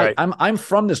 So right. I'm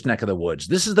from this neck of the woods.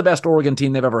 This is the best Oregon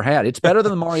team they've ever had. It's better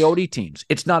than the Mariotti teams.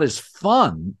 It's not as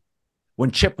fun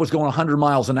when Chip was going 100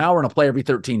 miles an hour in a play every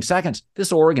 13 seconds.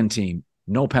 This Oregon team,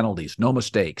 no penalties, no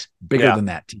mistakes, bigger than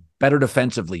that team, better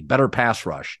defensively, better pass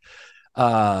rush.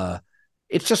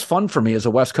 It's just fun for me as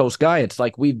a West Coast guy. It's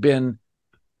like we've been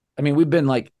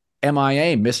like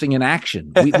MIA, missing in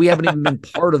action. We haven't even been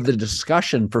part of the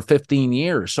discussion for 15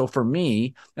 years. So for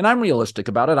me, and I'm realistic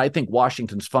about it, I think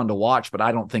Washington's fun to watch, but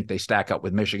I don't think they stack up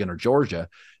with Michigan or Georgia.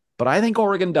 But I think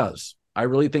Oregon does. I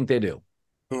really think they do.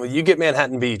 Well, you get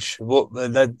Manhattan Beach. Well,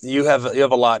 you have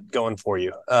a lot going for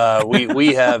you.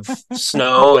 We have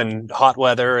snow and hot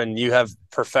weather, and you have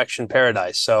perfection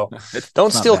paradise. So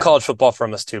don't steal college football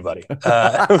from us too, buddy.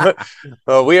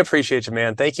 Well, we appreciate you,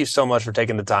 man. Thank you so much for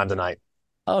taking the time tonight.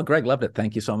 Oh, Greg, loved it.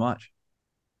 Thank you so much.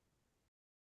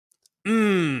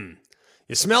 You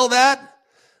smell that?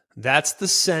 That's the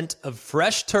scent of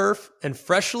fresh turf and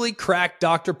freshly cracked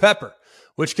Dr. Pepper,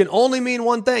 which can only mean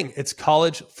one thing. It's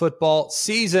college football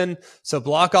season. So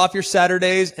block off your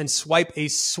Saturdays and swipe a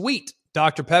sweet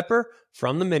Dr. Pepper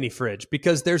from the mini fridge,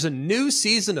 because there's a new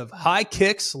season of high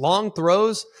kicks, long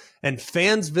throws, and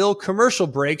Fansville commercial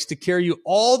breaks to carry you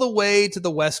all the way to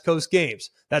the West Coast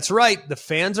games. That's right. The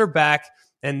fans are back,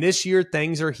 and this year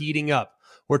things are heating up.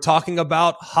 We're talking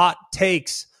about hot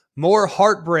takes, more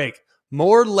heartbreak,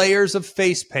 more layers of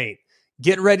face paint.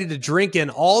 Get ready to drink in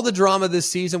all the drama this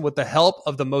season with the help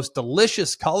of the most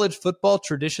delicious college football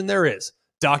tradition there is,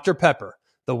 Dr. Pepper,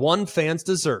 the one fans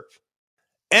deserve.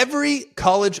 Every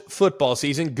college football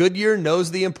season, Goodyear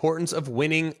knows the importance of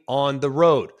winning on the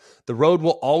road. The road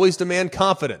will always demand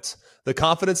confidence, the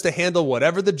confidence to handle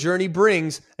whatever the journey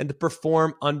brings and to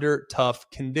perform under tough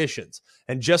conditions.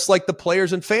 And just like the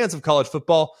players and fans of college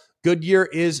football, Goodyear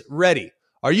is ready.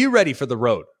 Are you ready for the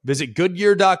road? Visit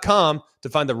Goodyear.com to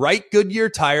find the right Goodyear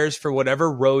tires for whatever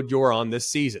road you're on this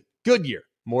season. Goodyear,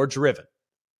 more driven.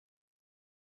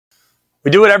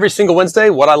 We do it every single Wednesday.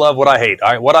 What I love, what I hate.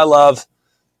 All right, what I love,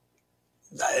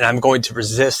 and I'm going to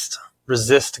resist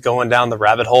going down the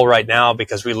rabbit hole right now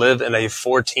because we live in a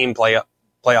 4-team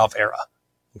playoff era,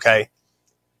 okay?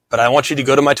 But I want you to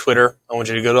go to my Twitter. I want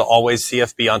you to go to Always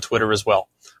CFB on Twitter as well.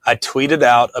 I tweeted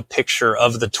out a picture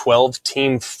of the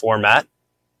 12-team format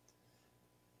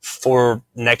for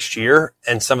next year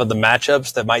and some of the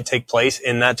matchups that might take place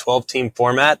in that 12-team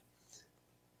format,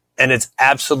 and it's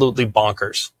absolutely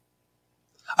bonkers.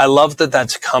 I love that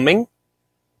that's coming.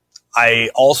 I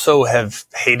also have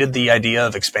hated the idea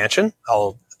of expansion.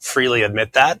 I'll freely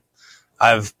admit that.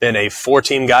 I've been a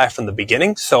 4-team guy from the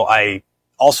beginning, so I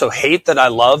also hate that I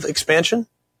love expansion.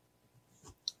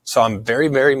 So I'm very,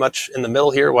 very much in the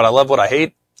middle here. What I love, what I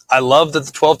hate. I love that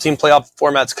the 12-team playoff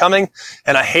format's coming,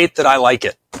 and I hate that I like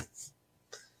it.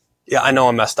 Yeah, I know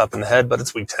I'm messed up in the head, but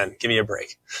it's week 10. Give me a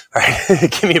break. All right,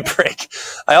 give me a break.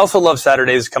 I also love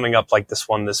Saturdays coming up like this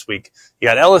one this week. You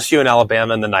got LSU and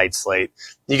Alabama in the night slate.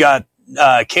 You got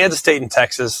Kansas State and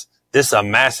Texas. This is a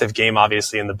massive game,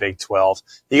 obviously, in the Big 12.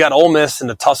 You got Ole Miss in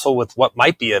a tussle with what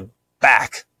might be a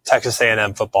back Texas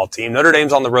A&M football team. Notre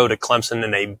Dame's on the road at Clemson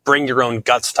in a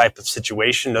bring-your-own-guts type of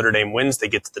situation. Notre Dame wins. They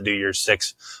get to the New Year's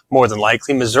Six more than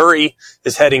likely. Missouri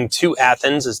is heading to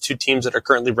Athens as two teams that are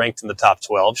currently ranked in the top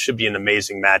 12. Should be an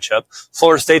amazing matchup.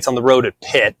 Florida State's on the road at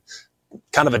Pitt.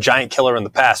 Kind of a giant killer in the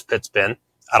past, Pitt's been.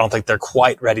 I don't think they're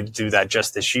quite ready to do that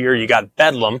just this year. You got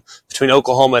Bedlam between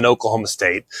Oklahoma and Oklahoma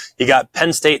State. You got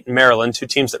Penn State and Maryland, two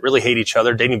teams that really hate each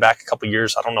other, dating back a couple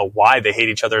years. I don't know why they hate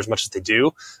each other as much as they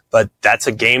do, but that's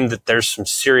a game that there's some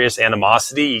serious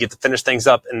animosity. You get to finish things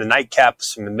up in the nightcap with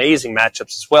some amazing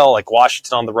matchups as well, like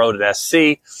Washington on the road at SC.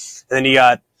 And then you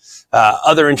got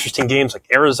other interesting games like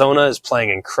Arizona is playing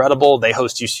incredible. They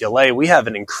host UCLA. We have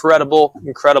an incredible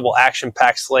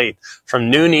action-packed slate from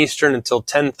noon Eastern until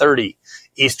 10:30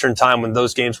 Eastern time when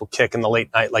those games will kick in the late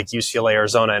night like UCLA,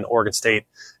 Arizona, and Oregon State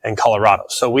and Colorado.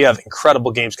 So we have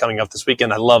incredible games coming up this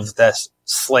weekend. I love this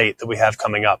slate that we have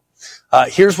coming up.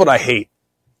 Here's what I hate.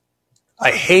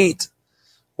 I hate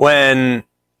when,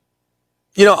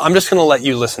 I'm just going to let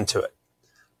you listen to it.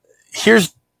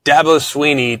 Here's Dabo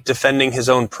Swinney defending his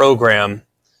own program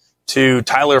to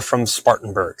Tyler from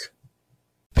Spartanburg.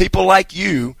 People like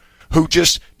you who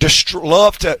just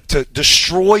love to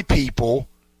destroy people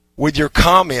with your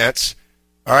comments,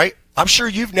 all right? I'm sure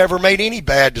you've never made any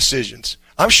bad decisions.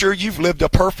 I'm sure you've lived a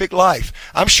perfect life.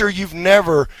 I'm sure you've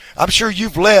led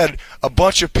a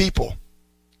bunch of people.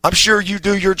 I'm sure you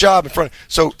do your job in front.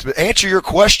 So to answer your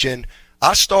question,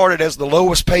 I started as the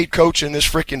lowest paid coach in this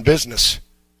freaking business,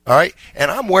 all right? And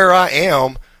I'm where I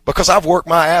am because I've worked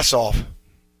my ass off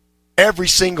every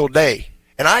single day.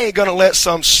 And I ain't going to let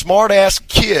some smart-ass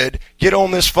kid get on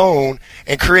this phone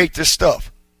and create this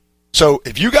stuff. So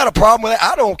if you got a problem with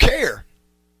that, I don't care.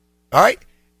 All right?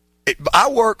 I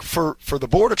work for the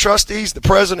board of trustees, the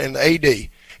president, and the AD.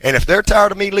 And if they're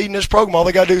tired of me leading this program, all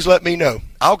they got to do is let me know.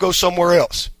 I'll go somewhere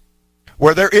else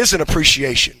where there is an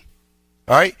appreciation.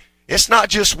 All right? It's not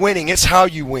just winning, it's how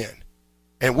you win.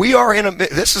 And we are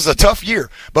this is a tough year,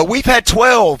 but we've had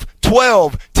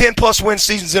 10-plus win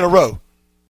seasons in a row.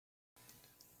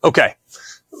 Okay.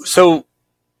 So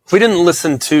we didn't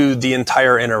listen to the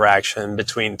entire interaction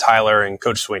between Tyler and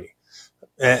Coach Swinney.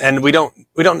 And we don't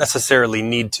necessarily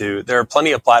need to. There are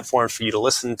plenty of platforms for you to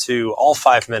listen to all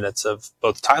 5 minutes of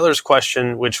both Tyler's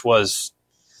question, which was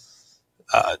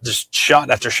just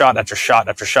shot after shot after shot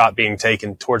after shot being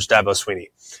taken towards Dabo Swinney.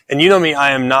 And you know me,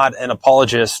 I am not an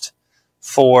apologist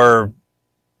for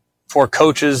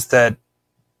coaches that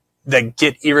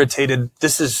get irritated.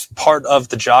 This is part of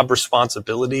the job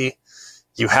responsibility.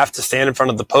 You have to stand in front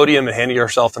of the podium and handle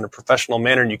yourself in a professional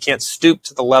manner, and you can't stoop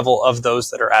to the level of those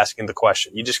that are asking the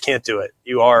question. You just can't do it.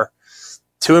 You are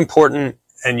too important,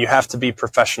 and you have to be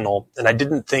professional. And I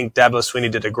didn't think Dabo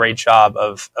Swinney did a great job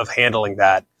of handling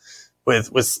that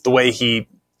with the way he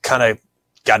kind of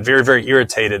got very, very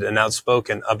irritated and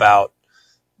outspoken about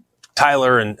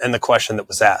Tyler and the question that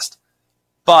was asked.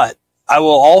 But I will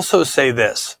also say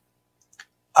this.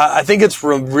 I think it's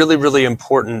really, really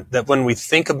important that when we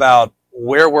think about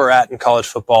where we're at in college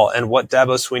football and what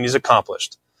Dabo Swinney's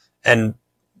accomplished, and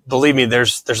believe me,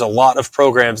 there's a lot of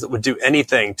programs that would do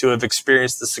anything to have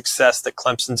experienced the success that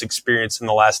Clemson's experienced in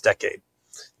the last decade.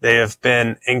 They have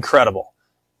been incredible,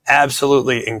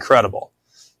 absolutely incredible.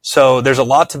 So there's a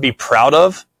lot to be proud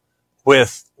of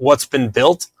with what's been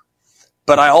built,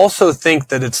 but I also think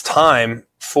that it's time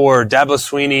for Dabo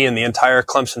Swinney and the entire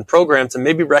Clemson program to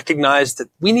maybe recognize that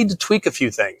we need to tweak a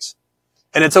few things.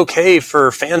 And it's okay for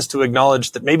fans to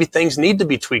acknowledge that maybe things need to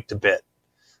be tweaked a bit.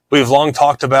 We've long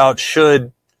talked about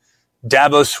should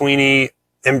Dabo Swinney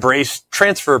embrace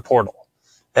transfer portal.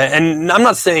 And I'm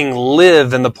not saying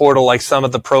live in the portal like some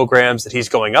of the programs that he's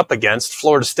going up against.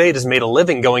 Florida State has made a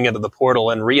living going into the portal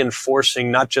and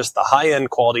reinforcing not just the high-end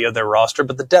quality of their roster,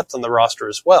 but the depth on the roster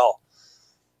as well.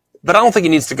 But I don't think he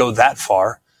needs to go that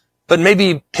far. But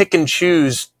maybe pick and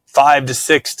choose 5 to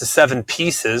 6 to 7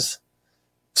 pieces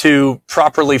to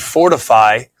properly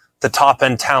fortify the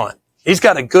top-end talent. He's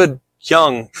got a good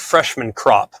young freshman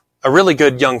crop, a really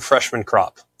good young freshman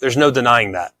crop. There's no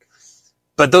denying that.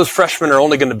 But those freshmen are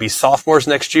only going to be sophomores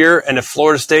next year, and if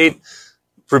Florida State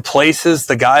replaces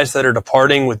the guys that are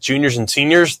departing with juniors and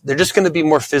seniors, they're just going to be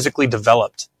more physically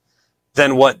developed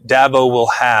than what Dabo will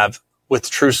have with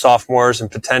true sophomores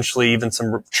and potentially even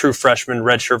some true freshmen,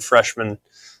 redshirt freshmen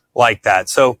like that.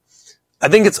 So I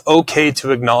think it's okay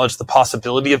to acknowledge the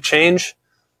possibility of change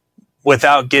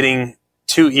without getting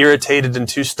too irritated and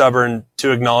too stubborn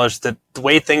to acknowledge that the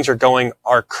way things are going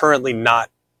are currently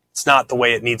it's not the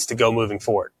way it needs to go moving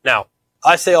forward. Now,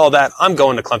 I say all that, I'm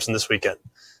going to Clemson this weekend.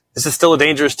 This is still a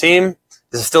dangerous team.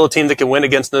 This is still a team that can win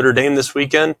against Notre Dame this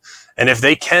weekend. And if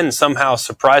they can somehow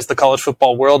surprise the college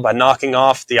football world by knocking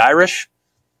off the Irish,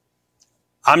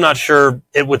 I'm not sure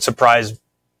it would surprise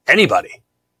anybody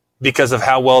because of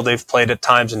how well they've played at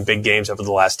times in big games over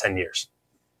the last 10 years.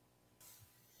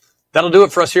 That'll do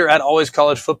it for us here at Always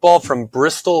College Football from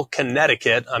Bristol,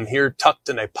 Connecticut. I'm here tucked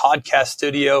in a podcast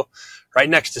studio right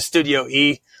next to Studio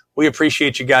E. We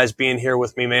appreciate you guys being here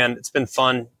with me, man. It's been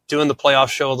fun. Doing the playoff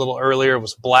show a little earlier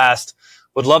was a blast.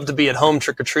 Would love to be at home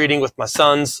trick-or-treating with my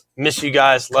sons. Miss you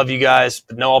guys. Love you guys.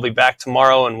 But no, I'll be back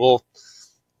tomorrow, and we'll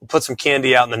put some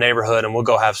candy out in the neighborhood, and we'll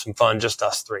go have some fun, just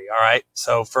us three, all right?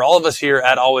 So for all of us here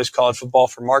at Always College Football,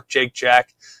 for Mark, Jake,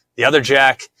 Jack, the other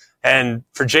Jack, and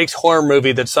for Jake's horror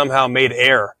movie that somehow made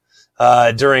air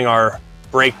during our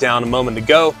breakdown a moment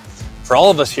ago, for all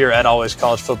of us here at Always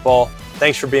College Football,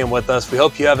 thanks for being with us. We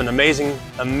hope you have an amazing,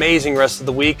 amazing rest of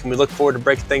the week, and we look forward to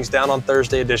breaking things down on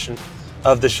Thursday edition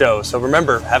of the show. So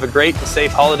remember, have a great and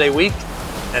safe holiday week,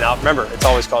 and remember, it's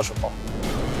always college football.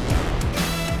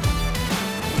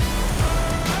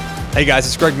 Hey guys,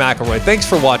 it's Greg McElroy. Thanks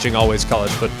for watching Always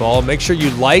College Football. Make sure you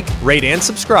like, rate, and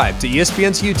subscribe to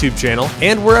ESPN's YouTube channel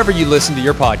and wherever you listen to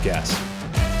your podcasts.